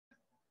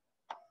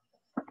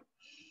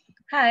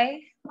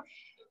Hi,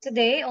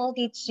 today I'll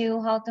teach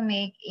you how to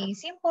make a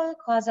simple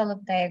causal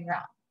loop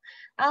diagram.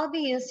 I'll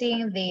be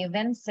using the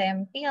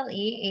Vensim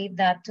PLE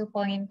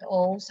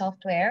 8.2.0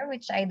 software,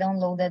 which I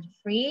downloaded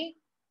free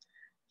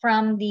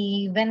from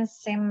the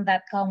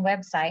vensim.com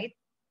website.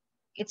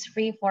 It's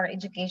free for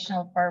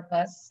educational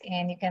purpose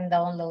and you can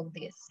download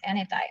this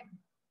anytime.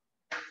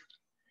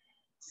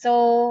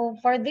 So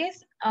for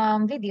this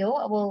video,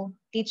 I will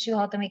teach you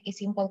how to make a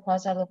simple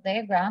causal loop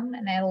diagram,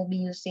 and I will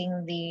be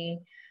using the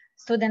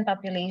student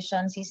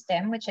population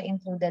system, which I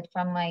included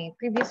from my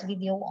previous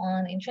video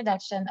on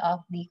introduction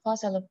of the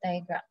causal loop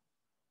diagram.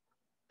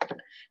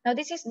 Now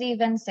this is the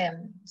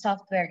Vensim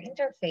software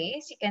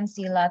interface. You can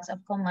see lots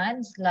of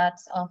commands,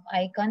 lots of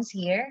icons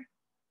here.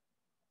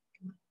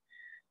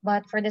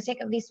 But for the sake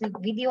of this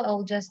video,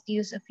 I'll just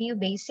use a few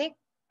basics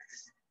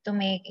to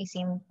make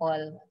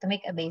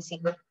a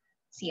basic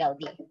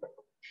CLD.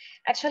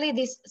 Actually,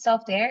 this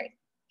software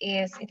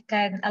it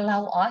can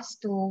allow us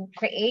to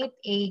create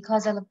a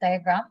causal loop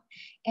diagram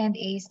and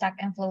a stack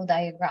and flow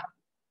diagram.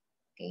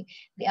 Okay,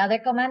 the other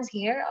commands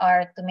here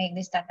are to make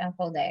the stack and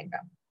flow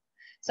diagram.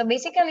 So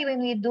basically, when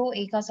we do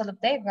a causal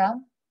loop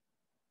diagram,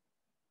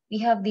 we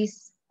have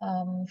these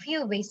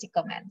few basic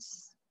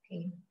commands.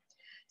 Okay,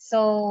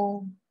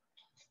 so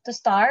to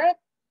start,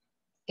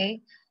 okay,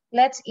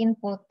 let's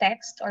input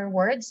text or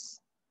words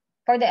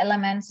for the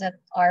elements that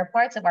are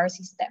parts of our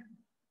system.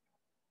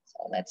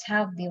 So let's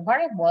have the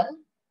variable.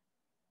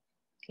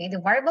 Okay,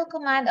 the variable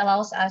command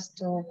allows us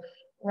to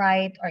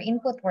write or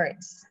input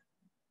words.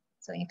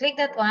 So you click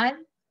that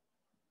one.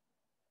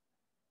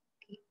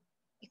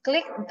 You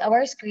click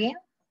our screen.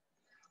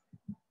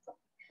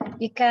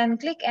 You can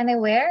click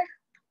anywhere.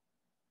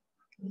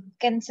 You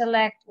can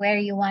select where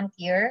you want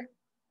your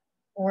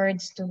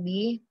words to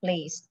be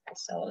placed.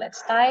 So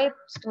let's type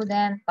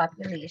student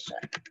population.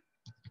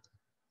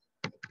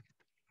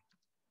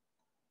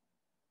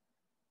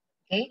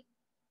 Okay.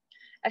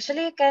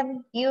 Actually, you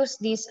can use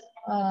this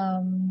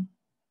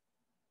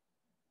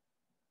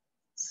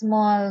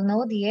small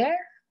node here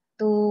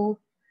to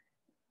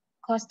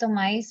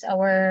customize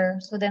our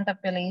student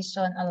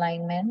population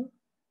alignment.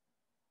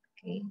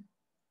 Okay.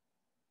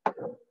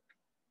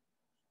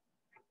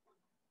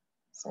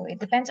 So it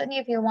depends on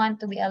you if you want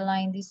to be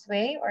aligned this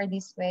way or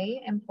this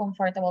way. I'm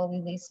comfortable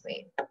with this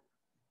way.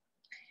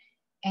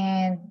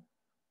 And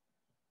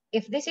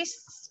if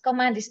this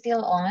command is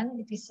still on,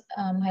 it is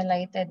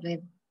highlighted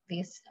with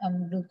this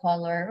blue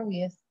color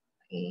with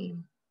a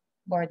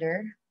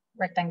border,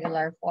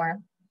 rectangular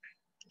form.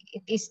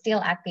 It is still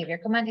active. Your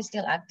command is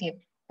still active.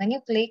 When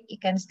you click, you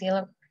can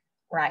still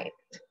write.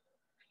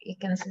 You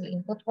can still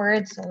input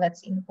words. So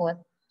let's input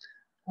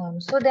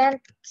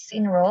students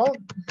enrolled,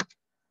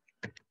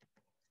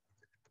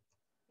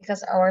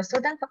 because our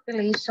student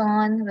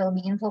population will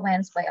be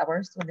influenced by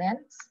our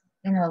students'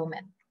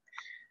 enrollment,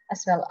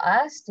 as well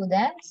as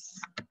students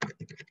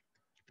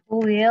who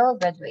will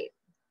graduate,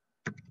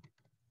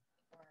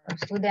 or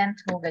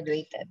students who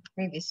graduated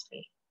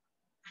previously.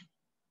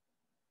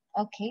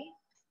 Okay.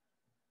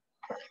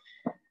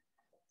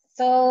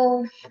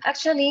 So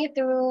actually,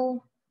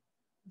 through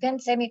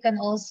Vensim, you can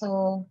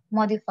also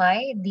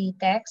modify the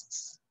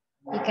texts.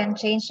 You can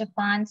change the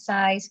font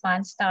size,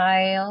 font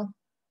style.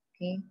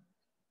 Okay.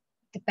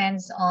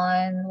 Depends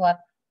on what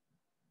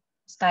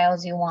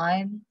styles you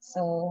want.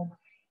 So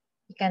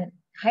you can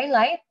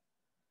highlight.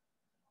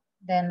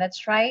 Then let's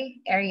try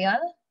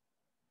Arial.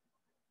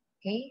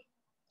 Okay.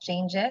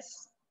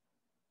 Changes.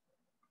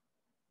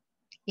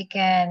 You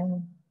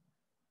can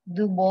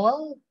do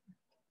bold.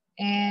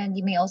 And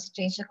you may also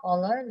change the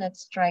color.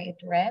 Let's try it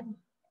red.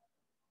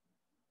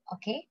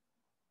 Okay.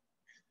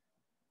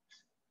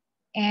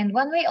 And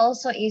one way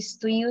also is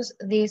to use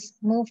this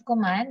move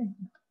command,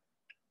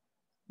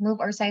 move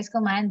or size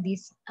command,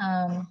 this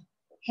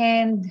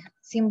hand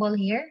symbol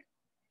here.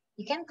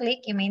 You can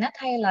click, you may not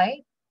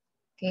highlight,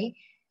 okay,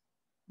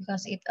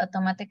 because it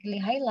automatically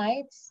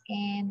highlights.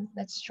 And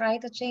let's try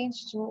to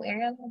change to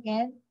Arial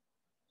again.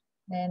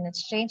 Then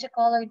let's change the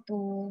color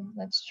to,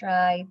 let's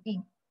try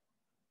pink.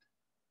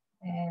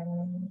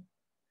 And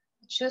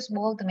choose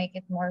bold to make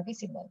it more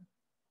visible.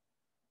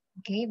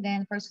 Okay,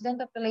 then for student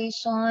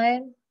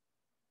population,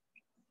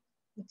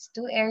 let's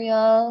do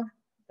Arial.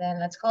 Then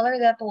let's color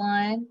that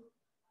one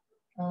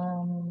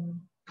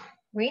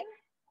green.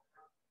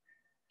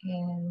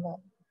 And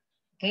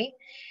okay,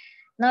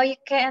 now you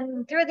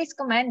can, through this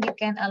command, you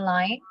can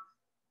align.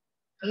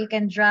 You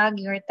can drag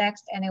your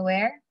text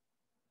anywhere.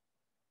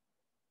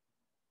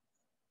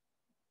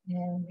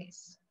 And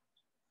this.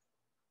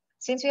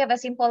 Since we have a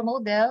simple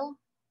model,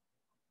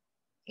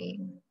 okay,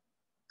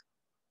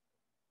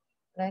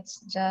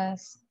 let's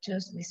just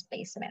choose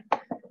displacement.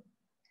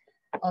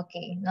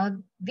 Okay, now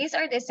these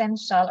are the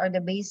essential or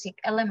the basic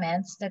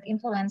elements that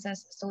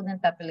influences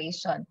student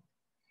population.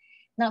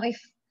 Now,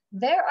 if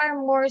there are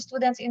more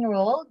students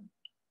enrolled,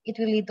 it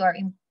will lead to our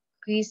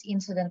increase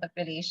in student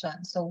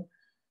population. So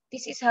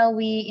this is how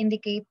we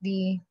indicate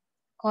the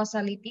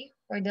causality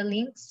for the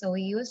links. So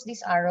we use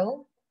this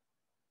arrow.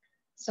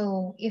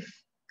 So if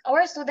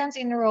our students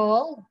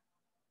enroll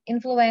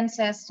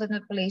influences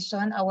student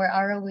population, our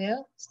arrow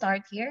will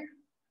start here.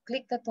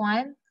 Click that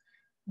one.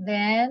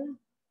 Then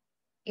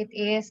it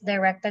is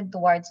directed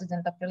towards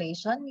student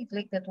population. You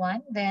click that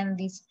one. Then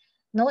this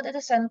node at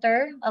the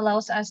center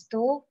allows us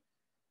to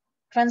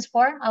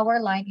transform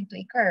our line into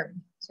a curve.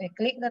 So you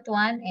click that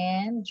one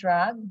and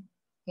drag.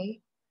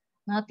 Okay.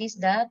 Notice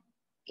that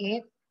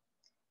it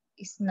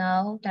is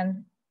now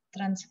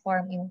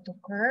transformed into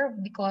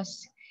curve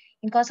because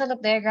in causal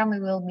loop diagram, we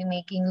will be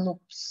making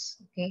loops.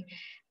 Okay.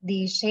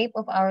 The shape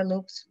of our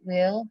loops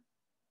will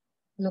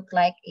look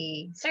like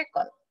a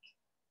circle.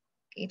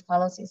 Okay. It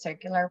follows a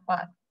circular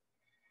path.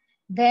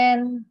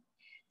 Then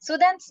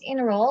students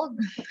enrolled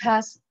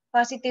has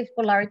positive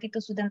polarity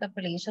to student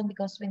population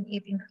because when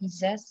it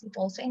increases, it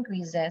also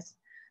increases.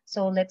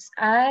 So let's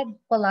add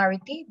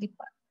polarity. The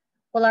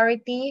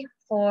polarity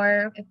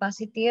for a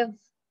positive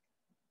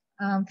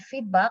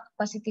feedback,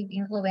 positive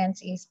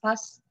influence is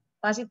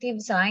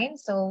positive sign.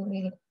 So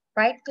we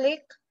right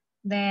click,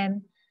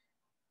 then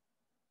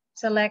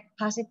select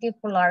positive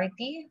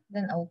polarity,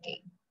 then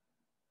OK.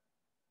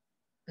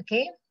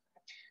 Okay.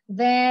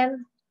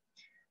 Then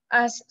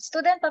as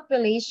student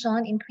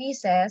population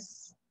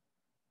increases,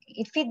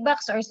 it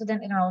feedbacks our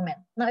student enrollment.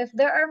 Now, if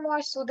there are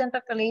more student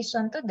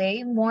population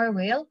today, more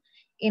will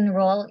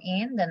enroll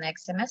in the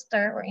next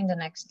semester or in the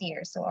next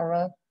year. So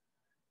our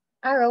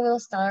arrow will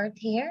start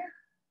here.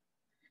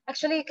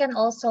 Actually, you can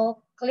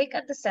also click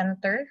at the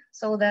center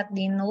so that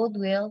the node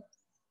will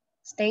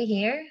stay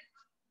here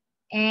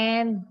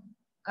and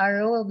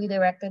arrow will be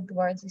directed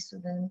towards the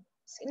students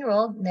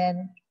enrolled.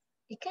 Then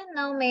you can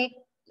now make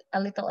a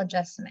little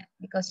adjustment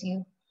because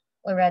you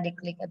already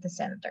click at the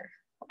center.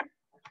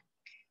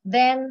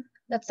 Then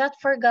let's not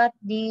forget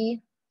the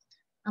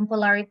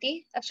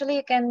polarity. Actually,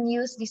 you can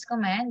use this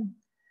command,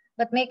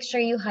 but make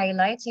sure you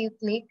highlight. So you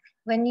click.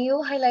 When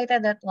you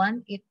highlighted that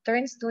one, it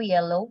turns to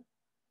yellow.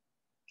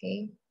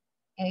 Okay,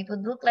 and it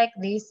would look like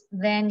this.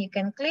 Then you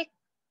can click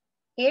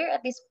here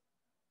at this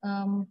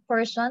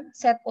portion,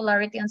 set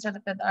polarity on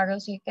selected arrow.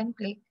 So you can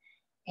click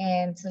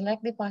and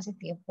select the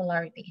positive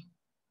polarity.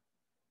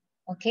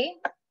 Okay.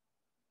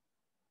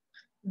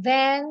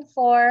 Then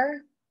for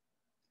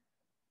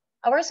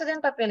our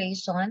student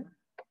population,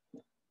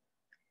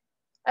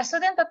 as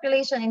student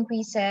population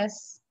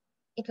increases,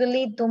 it will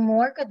lead to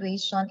more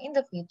graduation in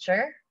the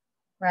future,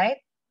 right?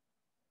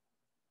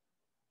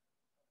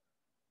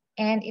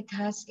 And it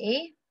has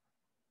a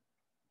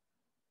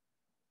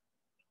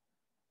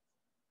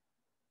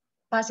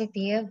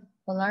positive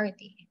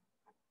polarity.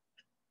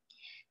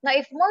 Now,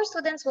 if more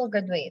students will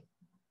graduate,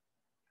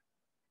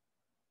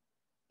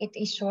 it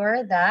is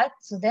sure that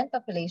student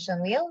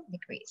population will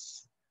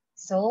decrease.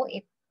 So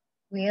it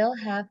will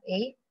have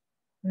a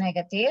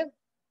negative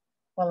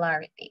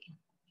polarity.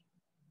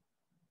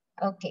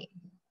 Okay.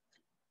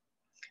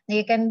 Now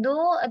you can do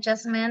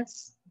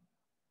adjustments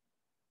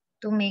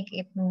to make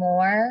it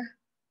more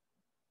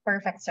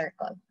perfect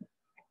circle.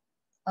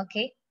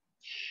 Okay.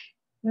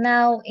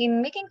 Now,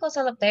 in making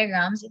causal loop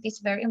diagrams, it is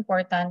very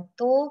important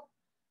to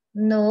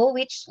know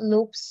which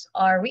loops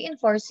are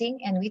reinforcing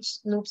and which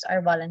loops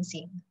are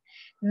balancing.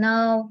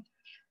 Now,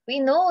 we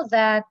know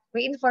that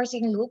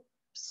reinforcing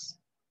loops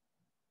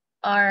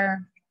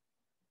are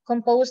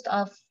composed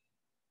of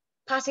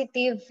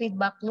positive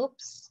feedback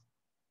loops.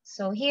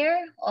 So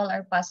here, all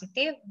are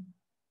positive.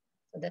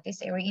 So that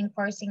is a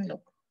reinforcing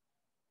loop.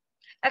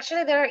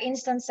 Actually, there are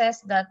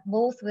instances that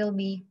both will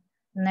be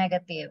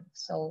negative.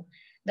 So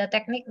the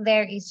technique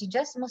there is you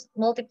just must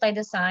multiply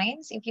the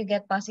signs. If you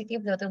get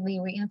positive, that will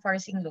be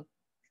reinforcing loop.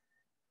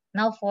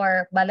 Now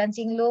for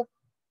balancing loop,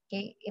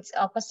 okay, it's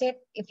opposite.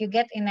 If you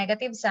get a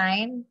negative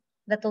sign,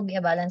 that will be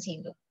a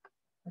balancing loop.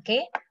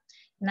 Okay.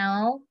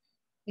 Now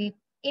we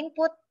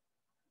input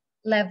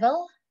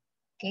level,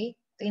 okay,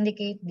 to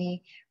indicate the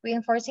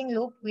reinforcing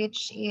loop,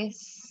 which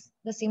is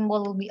the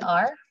symbol will be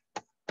R.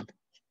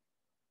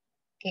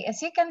 Okay,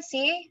 as you can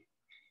see,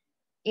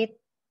 it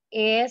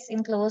is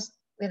enclosed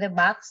with a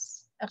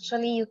box.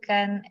 Actually, you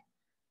can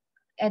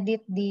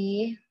edit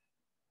the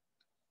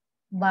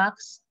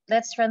box.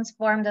 Let's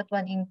transform that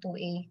one into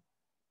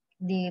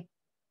the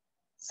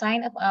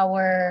sign of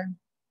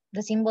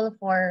the symbol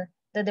for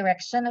the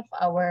direction of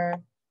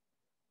our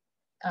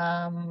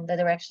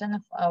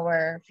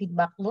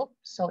feedback loop.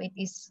 So it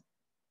is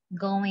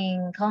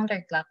going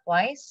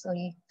counterclockwise. So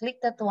you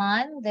click that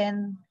one,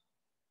 then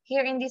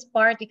here in this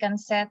part, you can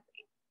set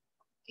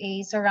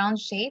a surround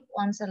shape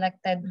on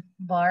selected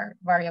bar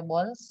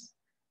variables.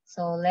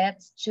 So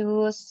let's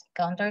choose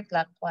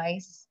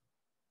counterclockwise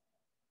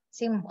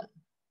symbol.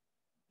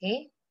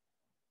 Okay.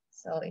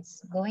 So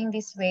it's going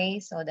this way.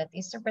 So that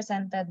is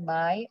represented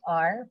by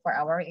R for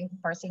our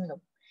reinforcing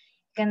loop.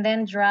 You can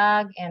then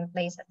drag and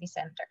place at the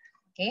center.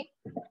 Okay.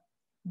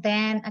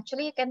 Then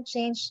actually you can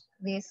change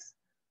the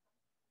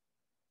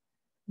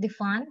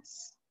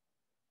fonts.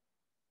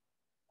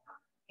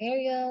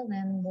 Arial,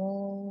 then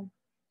bold.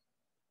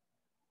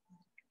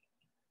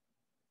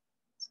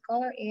 Let's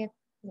color it.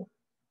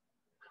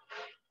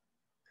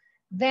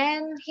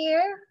 Then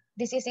here,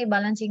 this is a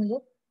balancing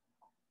loop.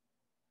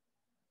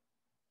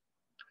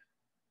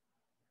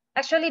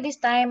 Actually, this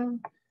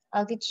time,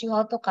 I'll teach you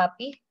how to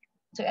copy.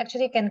 So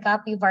actually, you can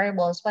copy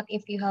variables, but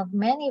if you have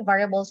many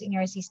variables in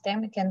your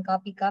system, you can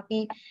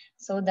copy,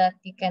 so that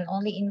you can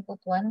only input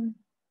one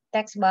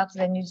text box,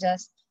 then you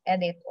just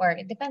edit, or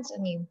it depends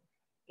on you.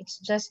 It's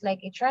just like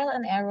a trial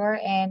and error,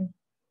 and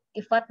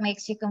if what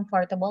makes you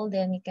comfortable,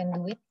 then you can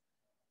do it.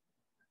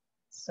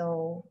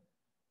 So,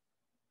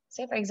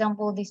 say for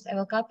example, this I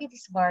will copy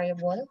this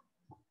variable,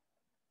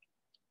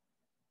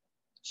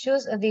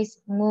 choose this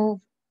move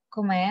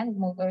command,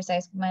 move or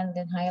size command,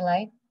 then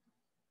highlight.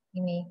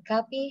 You may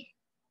copy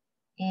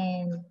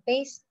and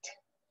paste.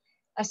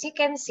 As you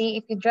can see,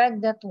 if you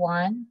drag that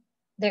one,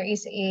 there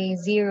is a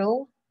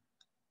 0,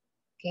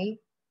 okay?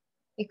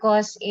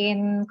 Because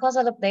in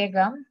causal loop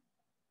diagram,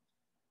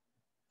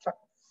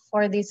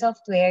 for the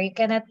software, you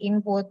cannot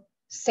input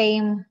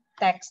same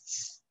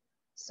texts.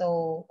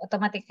 So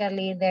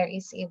automatically, there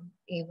is a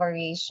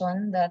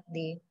variation that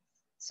the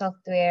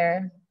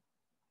software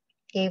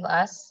gave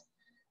us.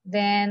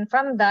 Then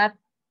from that,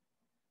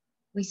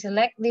 we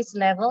select this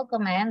level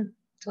command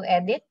to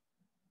edit.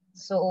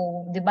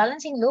 So the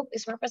balancing loop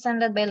is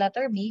represented by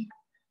letter B.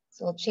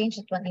 So change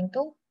that one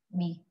into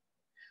B.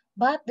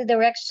 But the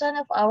direction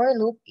of our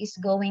loop is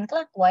going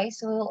clockwise,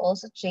 so we'll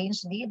also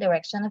change the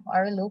direction of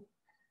our loop.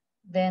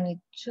 Then we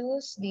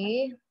choose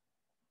the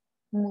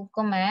move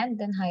command,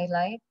 then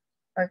highlight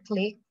or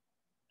click.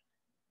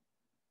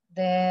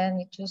 Then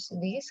we choose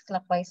this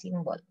clockwise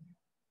symbol.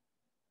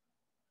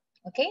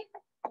 Okay?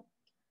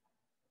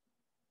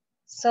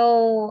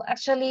 So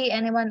actually,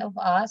 any one of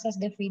us has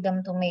the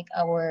freedom to make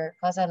our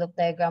causal loop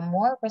diagram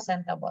more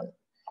presentable.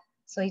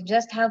 So you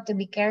just have to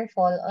be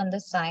careful on the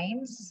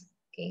signs,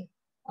 okay,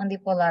 on the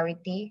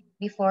polarity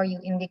before you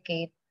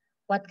indicate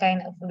what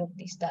kind of loop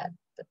is that.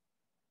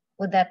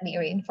 Would that be a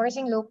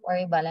reinforcing loop or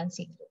a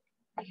balancing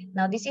loop?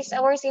 Now, this is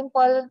our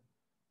simple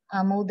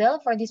model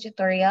for this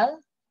tutorial.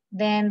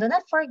 Then do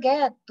not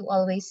forget to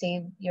always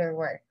save your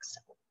works.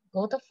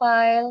 Go to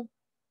File,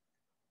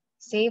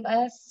 save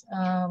as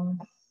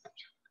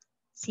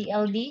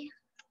CLD,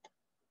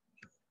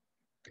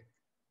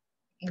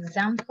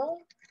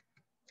 example.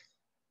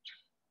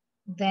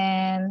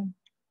 Then,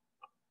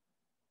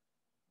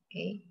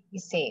 okay, you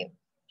save.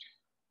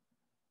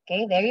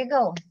 Okay, there you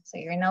go. So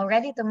you're now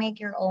ready to make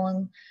your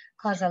own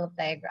causal loop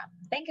diagram.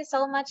 Thank you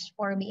so much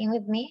for being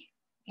with me,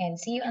 and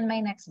see you on my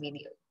next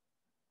video.